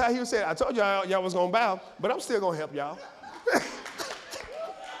just how he was saying. I told y'all was gonna bow, but I'm still gonna help y'all.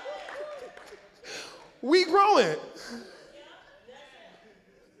 We growing.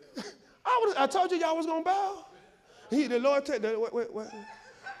 I told y'all was gonna bow. The Lord said,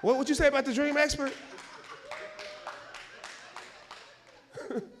 what would you say about the dream expert?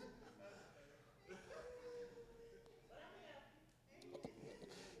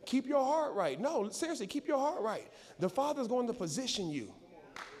 Keep your heart right. No, seriously, keep your heart right. The Father's going to position you.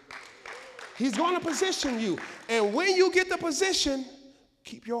 He's going to position you. And when you get the position,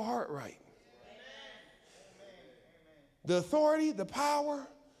 keep your heart right. The authority, the power,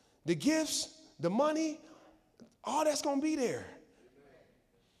 the gifts, the money, all that's going to be there.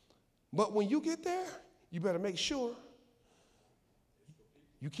 But when you get there, you better make sure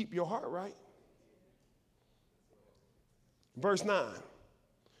you keep your heart right. Verse 9.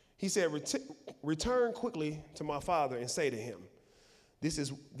 He said, return quickly to my father and say to him, this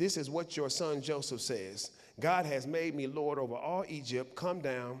is what your son Joseph says. God has made me Lord over all Egypt. Come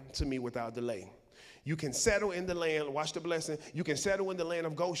down to me without delay. You can settle in the land, watch the blessing. You can settle in the land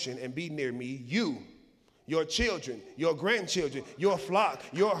of Goshen and be near me. You, your children, your grandchildren, your flock,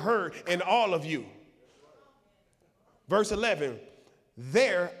 your herd, and all of you. Verse 11,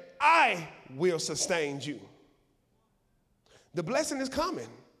 there I will sustain you. The blessing is coming.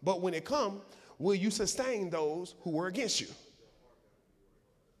 But when it comes, will you sustain those who were against you?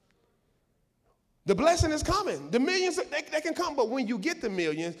 The blessing is coming. The millions, they can come, but when you get the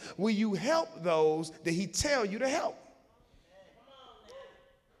millions, will you help those that he tell you to help?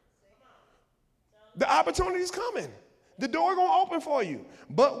 The opportunity is coming. The door going to open for you.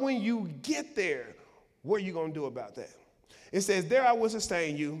 But when you get there, what are you going to do about that? It says, there I will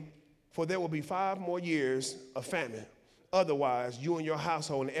sustain you, for there will be 5 more years of famine. Otherwise, you and your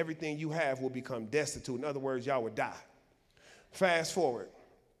household and everything you have will become destitute. In other words, y'all would die. Fast forward.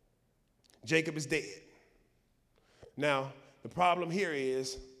 Jacob is dead. Now, the problem here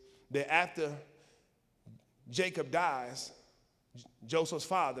is that after Jacob dies, Joseph's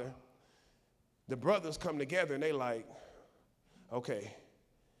father, the brothers come together and they like, okay,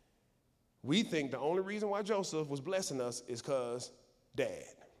 we think the only reason why Joseph was blessing us is because Dad.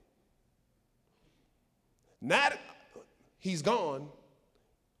 Not he's gone.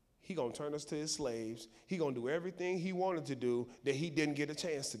 He's going to turn us to his slaves. He's going to do everything he wanted to do that he didn't get a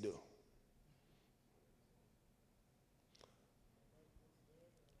chance to do.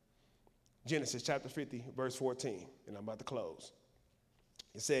 Genesis chapter 50, verse 14, and I'm about to close.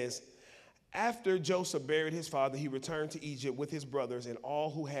 It says, after Joseph buried his father, he returned to Egypt with his brothers and all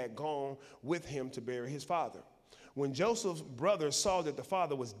who had gone with him to bury his father. When Joseph's brothers saw that the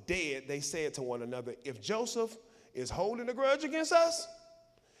father was dead, they said to one another, if Joseph is holding a grudge against us,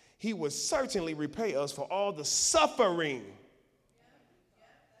 he would certainly repay us for all the suffering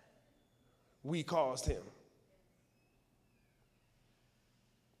we caused him.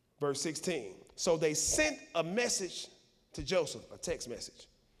 Verse 16. So they sent a message to Joseph, a text message.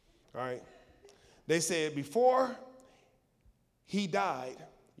 All right. They said, before he died,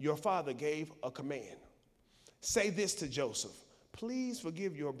 your father gave a command. Say this to Joseph, please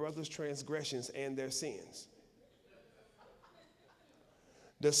forgive your brother's transgressions and their sins.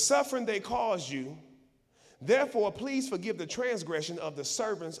 The suffering they caused you, therefore please forgive the transgression of the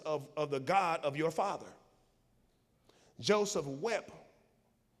servants of the God of your father. Joseph wept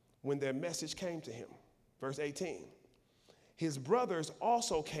when their message came to him. Verse 18. His brothers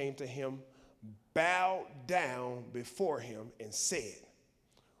also came to him, bowed down before him, and said,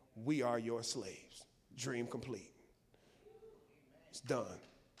 we are your slaves. Dream complete. It's done.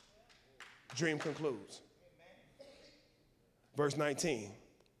 Dream concludes. Verse 19.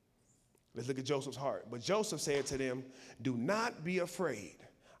 Let's look at Joseph's heart. But Joseph said to them, do not be afraid.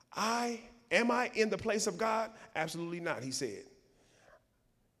 Am I in the place of God? Absolutely not, he said.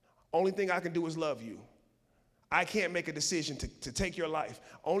 Only thing I can do is love you. I can't make a decision to take your life.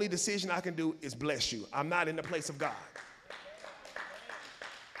 Only decision I can do is bless you. I'm not in the place of God.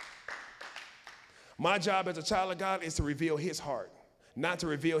 My job as a child of God is to reveal his heart, not to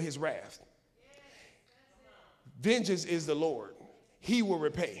reveal his wrath. Vengeance is the Lord. He will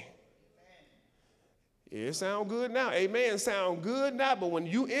repay. It sound good now. Amen. Sound good now. But when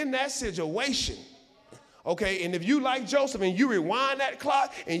you in that situation, okay, and if you like Joseph and you rewind that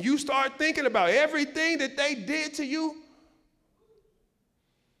clock and you start thinking about everything that they did to you,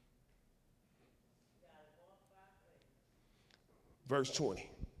 verse 20.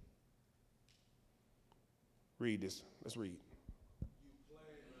 Read this. Let's read.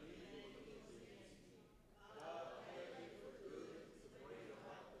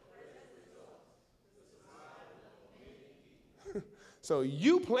 So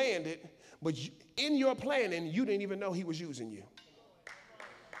you planned it, but in your planning, you didn't even know he was using you.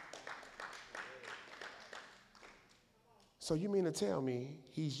 So you mean to tell me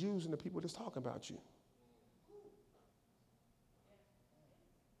he's using the people that's talking about you?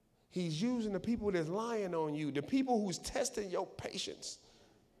 He's using the people that's lying on you, the people who's testing your patience.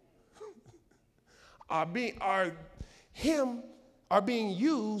 are being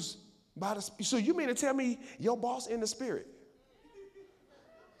used by the. So you mean to tell me your boss in the spirit?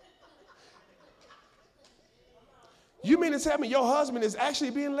 You mean to tell me your husband is actually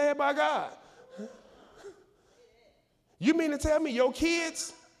being led by God? You mean to tell me your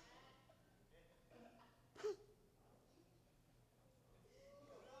kids?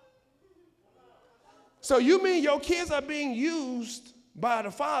 So you mean your kids are being used by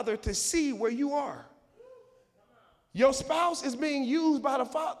the Father to see where you are? Your spouse is being used by the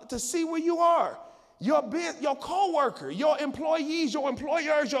Father to see where you are. Your co-worker, your employees, your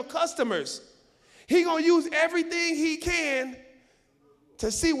employers, your customers. He gonna use everything he can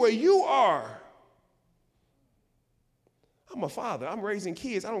to see where you are. I'm a father. I'm raising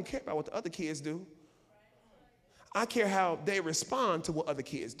kids. I don't care about what the other kids do. I care how they respond to what other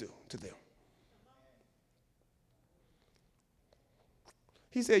kids do to them.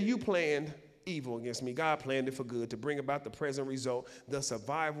 He said, you planned evil against me. God planned it for good to bring about the present result, the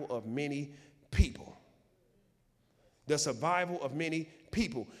survival of many people. The survival of many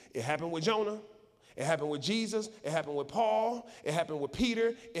people. It happened with Jonah. It happened with Jesus. It happened with Paul. It happened with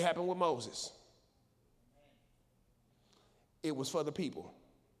Peter. It happened with Moses. It was for the people.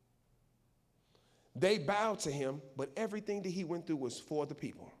 They bowed to him, but everything that he went through was for the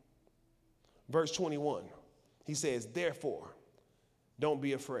people. Verse 21, he says, therefore, don't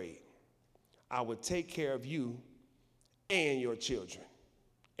be afraid. I will take care of you and your children.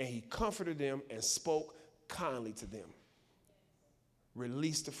 And he comforted them and spoke kindly to them.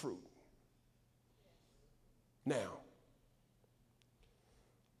 Release the fruit. Now,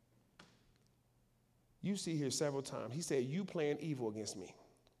 you see here several times, he said, you planned evil against me.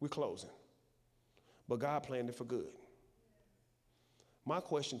 We're closing. But God planned it for good. My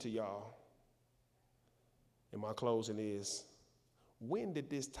question to y'all in my closing is, when did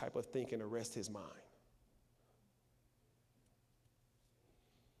this type of thinking arrest his mind?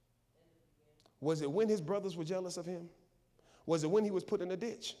 Was it when his brothers were jealous of him? Was it when he was put in a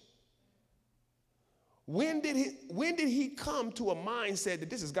ditch? When did he come to a mindset that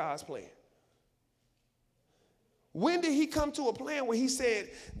this is God's plan? When did he come to a plan where he said,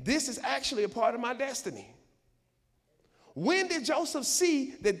 this is actually a part of my destiny? When did Joseph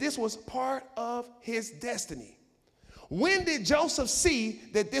see that this was part of his destiny? When did Joseph see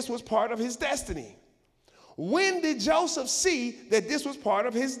that this was part of his destiny? When did Joseph see that this was part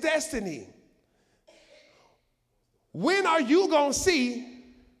of his destiny? When are you going to see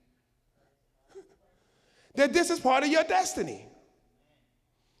that this is part of your destiny?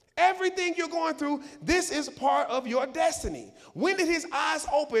 Everything you're going through, this is part of your destiny. When did his eyes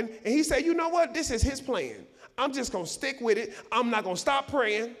open and he said, you know what? This is his plan. I'm just going to stick with it. I'm not going to stop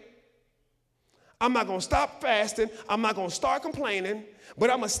praying. I'm not going to stop fasting. I'm not going to start complaining, but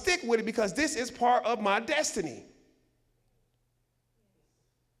I'm going to stick with it because this is part of my destiny.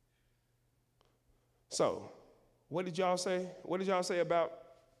 So, what did y'all say? What did y'all say about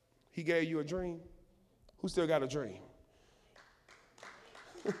he gave you a dream? Who still got a dream?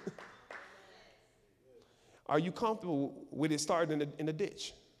 Are you comfortable with it starting in the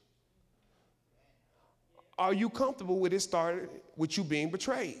ditch? Are you comfortable with it started with you being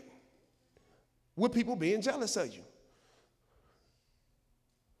betrayed? With people being jealous of you?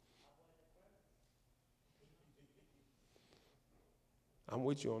 I'm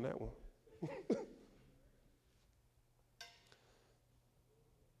with you on that one.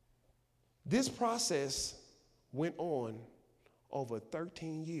 This process went on over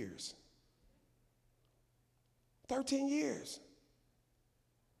 13 years. 13 years.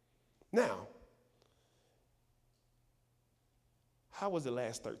 Now, how was the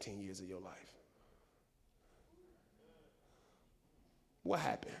last 13 years of your life? What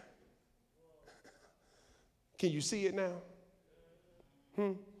happened? Can you see it now?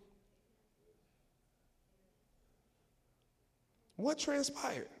 What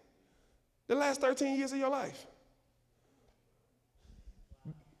transpired the last 13 years of your life?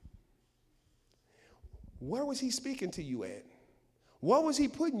 Where was he speaking to you at? What was he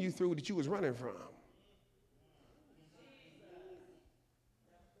putting you through that you was running from?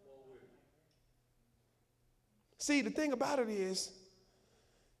 See, the thing about it is,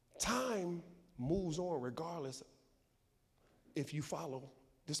 time moves on regardless if you follow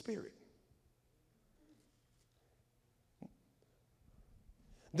the Spirit.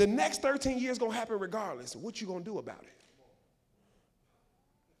 The next 13 years going to happen regardless. What you going to do about it?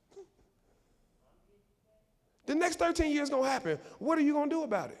 The next 13 years going to happen. What are you going to do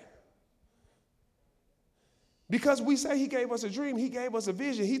about it? Because we say he gave us a dream. He gave us a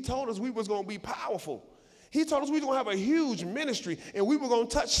vision. He told us we was going to be powerful. He told us we were going to have a huge ministry and we were going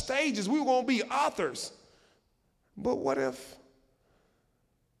to touch stages. We were going to be authors. But what if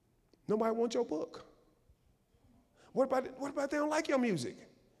nobody wants your book? What about they don't like your music?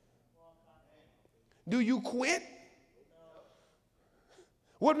 Do you quit?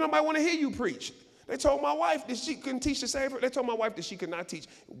 What if nobody want to hear you preach? They told my wife that she couldn't teach the same. They told my wife that she could not teach.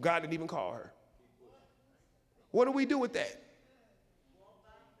 God didn't even call her. What do we do with that?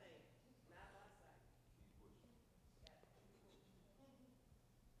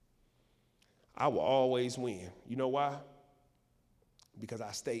 I will always win. You know why? Because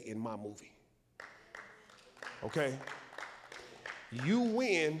I stay in my movie. Okay? You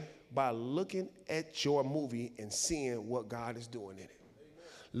win by looking at your movie and seeing what God is doing in it.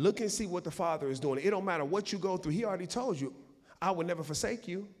 Look and see what the Father is doing. It don't matter what you go through. He already told you, I will never forsake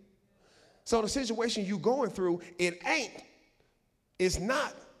you. So the situation you going through, it's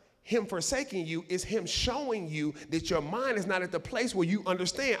not him forsaking you, it's him showing you that your mind is not at the place where you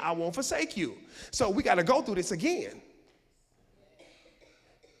understand, I won't forsake you. So we got to go through this again.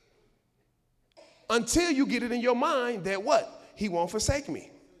 Until you get it in your mind that what? He won't forsake me.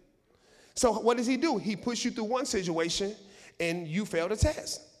 So what does he do? He puts you through one situation and you fail the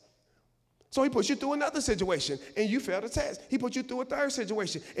test. So he puts you through another situation and you fail the test. He puts you through a third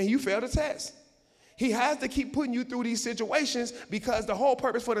situation and you fail the test. He has to keep putting you through these situations because the whole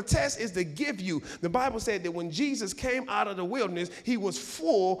purpose for the test is to give you. The Bible said that when Jesus came out of the wilderness, he was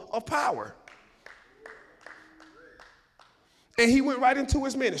full of power. And he went right into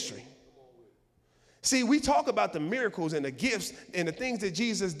his ministry. See, we talk about the miracles and the gifts and the things that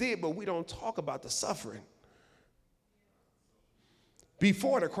Jesus did, but we don't talk about the suffering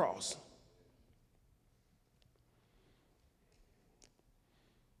before the cross.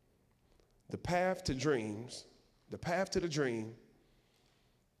 The path to dreams, the path to the dream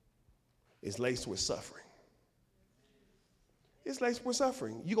is laced with suffering. It's laced with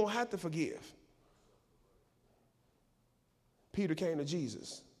suffering. You're going to have to forgive. Peter came to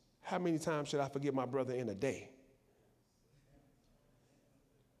Jesus. How many times should I forgive my brother in a day?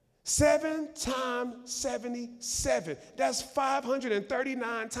 7 times 77. That's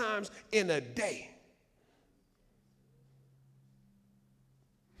 539 times in a day.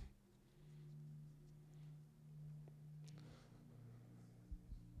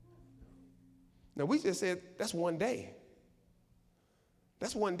 Now, we just said that's one day.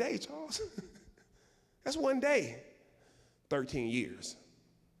 That's one day, Charles. That's one day. 13 years.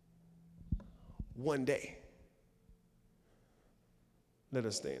 One day. Let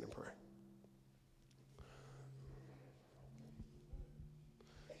us stand and pray.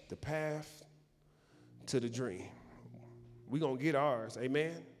 The path to the dream. We're going to get ours.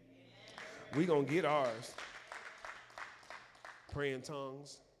 Amen? We're going to get ours. Pray in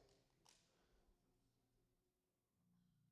tongues.